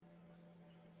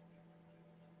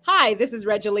Hi, this is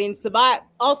Regeline Sabat,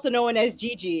 also known as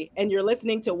Gigi, and you're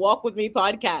listening to Walk With Me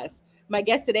podcast. My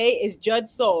guest today is Judd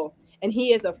Soul, and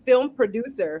he is a film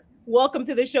producer. Welcome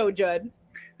to the show, Judd.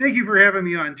 Thank you for having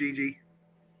me on, Gigi.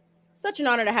 Such an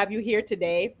honor to have you here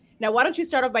today. Now, why don't you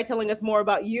start off by telling us more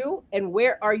about you and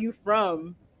where are you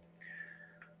from?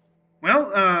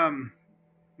 Well,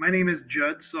 my name is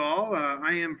Judd Saul.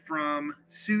 I am from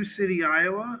Sioux City,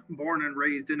 Iowa, born and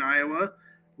raised in Iowa.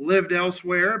 Lived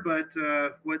elsewhere, but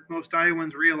what most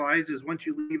Iowans realize is once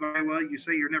you leave Iowa, you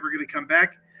say you're never going to come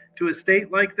back to a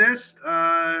state like this.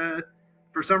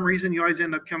 For some reason, you always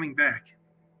end up coming back.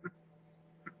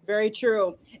 Very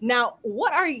true. Now,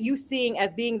 what are you seeing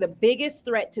as being the biggest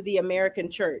threat to the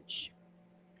American church?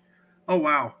 Oh,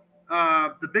 wow.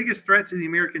 The biggest threat to the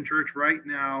American church right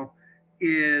now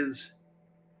is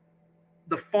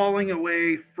the falling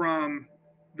away from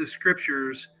the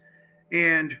scriptures,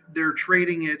 and they're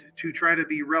trading it to try to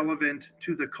be relevant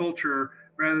to the culture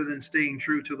rather than staying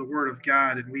true to the word of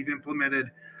God. And we've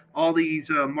implemented all these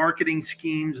marketing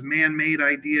schemes, man-made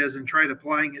ideas, and tried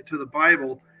applying it to the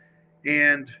Bible.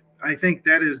 And I think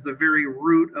that is the very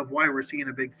root of why we're seeing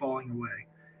a big falling away.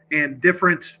 And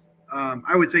different,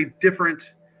 I would say,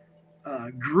 different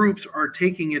groups are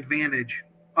taking advantage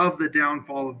of the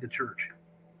downfall of the church.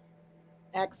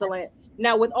 Excellent.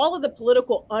 Now, with all of the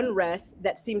political unrest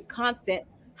that seems constant,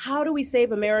 how do we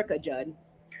save America, Judd?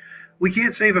 We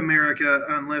can't save America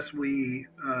unless we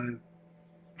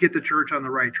get the church on the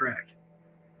right track.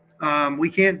 We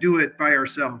can't do it by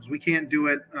ourselves. We can't do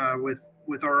it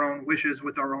with our own wishes,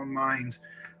 with our own minds.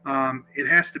 It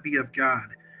has to be of God.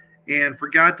 And for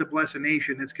God to bless a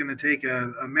nation, it's going to take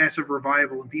a massive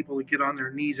revival and people to get on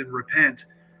their knees and repent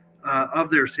of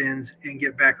their sins and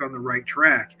get back on the right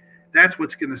track. That's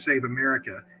what's going to save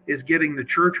America, is getting the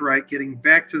church right, getting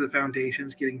back to the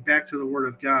foundations, getting back to the Word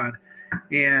of God.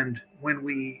 And when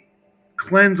we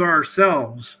cleanse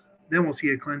ourselves, then we'll see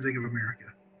a cleansing of America.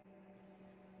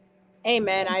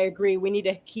 Amen. I agree. We need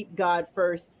to keep God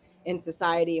first in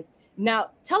society.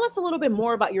 Now, tell us a little bit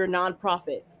more about your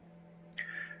nonprofit.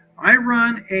 I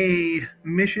run a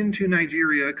mission to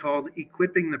Nigeria called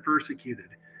Equipping the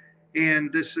Persecuted.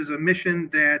 And this is a mission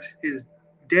that is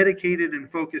dedicated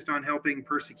and focused on helping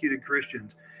persecuted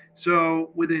Christians.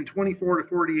 So within 24 to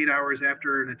 48 hours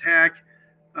after an attack,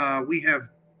 we have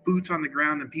boots on the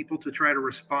ground and people to try to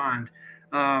respond.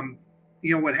 Um,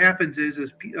 what happens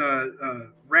is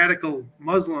radical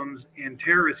Muslims and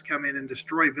terrorists come in and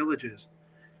destroy villages,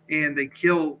 and they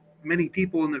kill many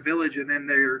people in the village, and then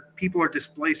their people are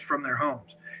displaced from their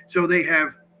homes. So they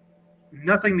have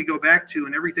nothing to go back to,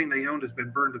 and everything they owned has been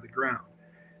burned to the ground.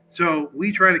 So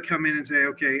we try to come in and say,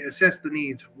 okay, assess the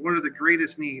needs. What are the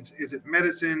greatest needs? Is it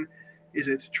medicine? Is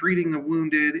it treating the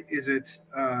wounded? Is it,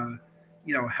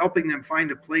 helping them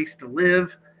find a place to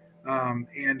live,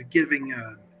 and giving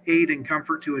aid and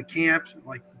comfort to a camp,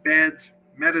 like beds,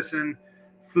 medicine,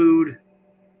 food,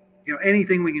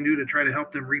 anything we can do to try to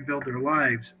help them rebuild their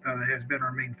lives has been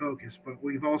our main focus. But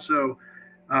we've also,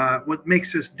 what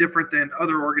makes us different than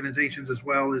other organizations as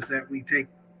well is that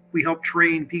we help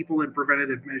train people in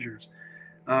preventative measures.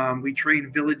 We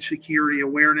train village security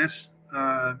awareness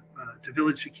to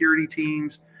village security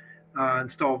teams,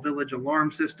 install village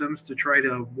alarm systems to try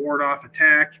to ward off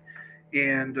attack.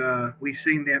 And we've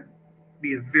seen that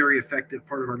be a very effective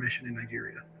part of our mission in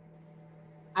Nigeria.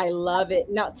 I love it.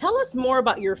 Now, tell us more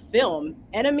about your film,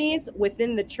 Enemies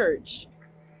Within the Church.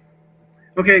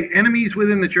 Okay, Enemies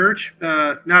Within the Church,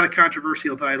 not a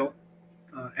controversial title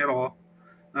at all.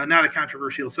 Not a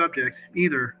controversial subject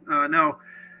either. No,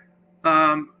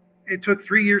 it took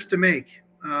 3 years to make.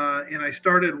 And I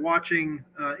started watching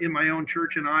in my own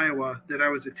church in Iowa that I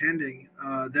was attending,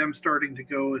 them starting to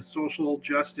go as social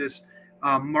justice,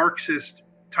 Marxist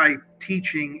type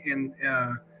teaching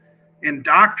and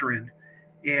doctrine.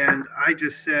 And I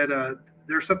just said,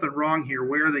 there's something wrong here.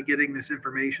 Where are they getting this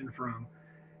information from?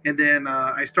 And then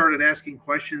I started asking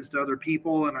questions to other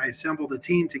people, and I assembled a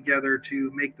team together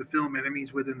to make the film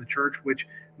Enemies Within the Church, which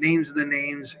names the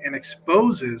names and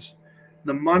exposes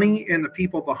the money and the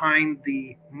people behind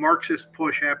the Marxist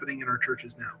push happening in our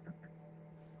churches now.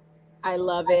 I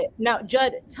love it. Now,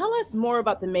 Judd, tell us more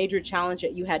about the major challenge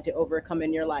that you had to overcome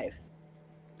in your life.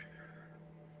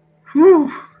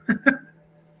 Whew.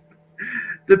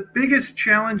 The biggest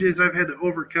challenges I've had to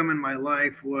overcome in my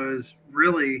life was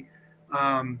really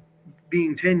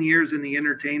being 10 years in the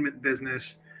entertainment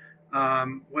business,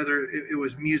 whether it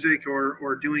was music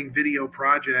or doing video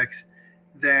projects,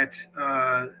 that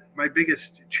my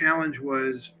biggest challenge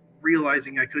was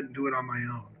realizing I couldn't do it on my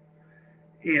own,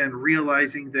 and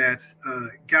realizing that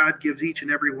God gives each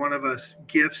and every one of us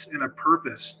gifts and a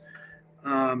purpose.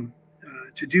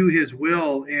 to do his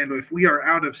will. And if we are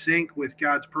out of sync with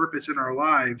God's purpose in our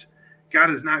lives, God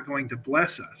is not going to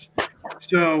bless us.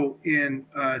 So in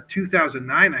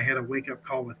 2009, I had a wake up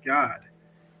call with God.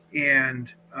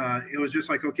 And it was just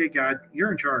like, okay, God,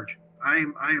 you're in charge. I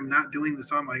am not doing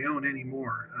this on my own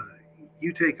anymore.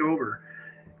 You take over.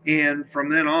 And from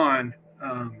then on,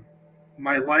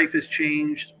 my life has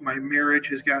changed. My marriage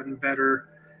has gotten better.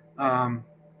 I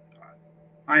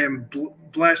am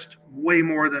blessed way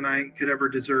more than I could ever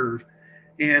deserve.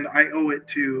 And I owe it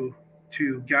to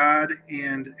God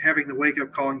and having the wake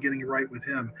up call and getting it right with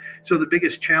him. So the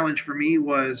biggest challenge for me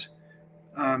was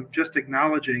just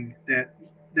acknowledging that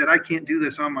I can't do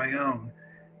this on my own,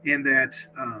 and that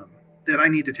I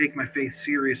need to take my faith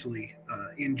seriously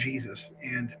in Jesus.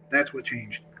 And that's what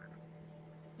changed.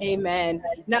 Amen.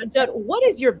 Now, Judd, what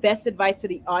is your best advice to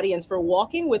the audience for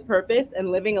walking with purpose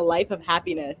and living a life of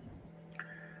happiness?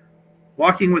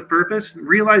 Walking with purpose,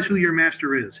 realize who your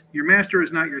master is. Your master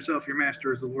is not yourself. Your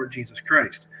master is the Lord Jesus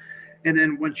Christ. And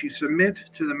then once you submit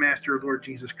to the master, Lord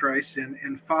Jesus Christ,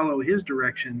 and follow his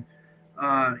direction,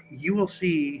 you will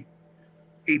see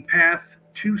a path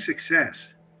to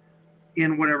success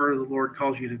in whatever the Lord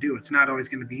calls you to do. It's not always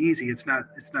going to be easy. It's not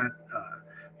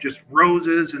just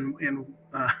roses and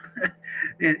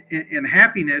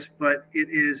happiness, but it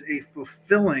is a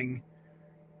fulfilling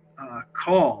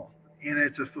call. And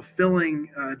it's a fulfilling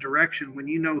direction when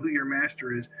you know who your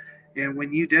master is. And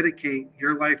when you dedicate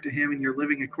your life to him and you're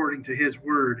living according to his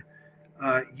word,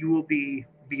 you will be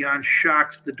beyond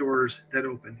shocked the doors that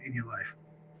open in your life.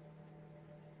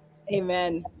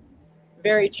 Amen.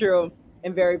 Very true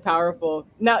and very powerful.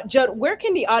 Now, Judd, where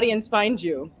can the audience find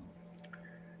you?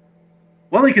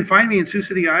 Well, they can find me in Sioux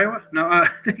City, Iowa. No,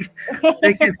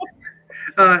 they can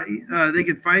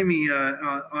find me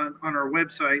on our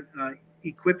website,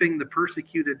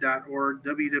 equippingthepersecuted.org,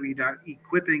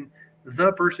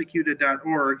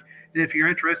 www.equippingthepersecuted.org. And if you're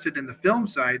interested in the film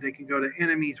side, they can go to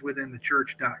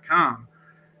enemieswithinthechurch.com.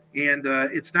 And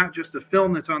it's not just a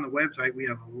film that's on the website. We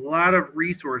have a lot of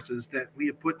resources that we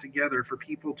have put together for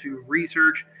people to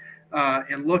research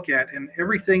and look at. And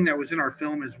everything that was in our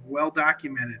film is well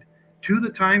documented to the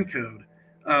time code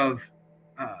of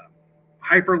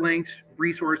hyperlinks,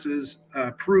 resources,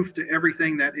 proof to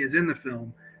everything that is in the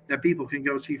film that people can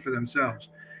go see for themselves.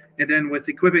 And then with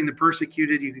Equipping the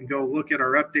Persecuted, you can go look at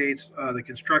our updates, the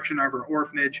construction of our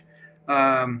orphanage.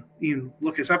 You can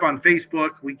look us up on Facebook.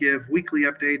 We give weekly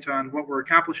updates on what we're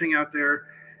accomplishing out there,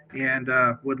 and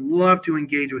would love to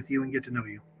engage with you and get to know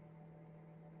you.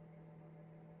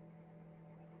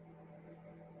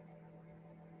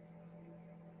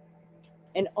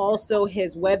 And also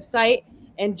his website.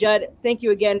 And Judd, thank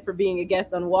you again for being a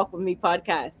guest on Walk With Me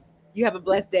podcast. You have a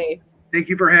blessed day. Thank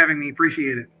you for having me.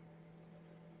 Appreciate it.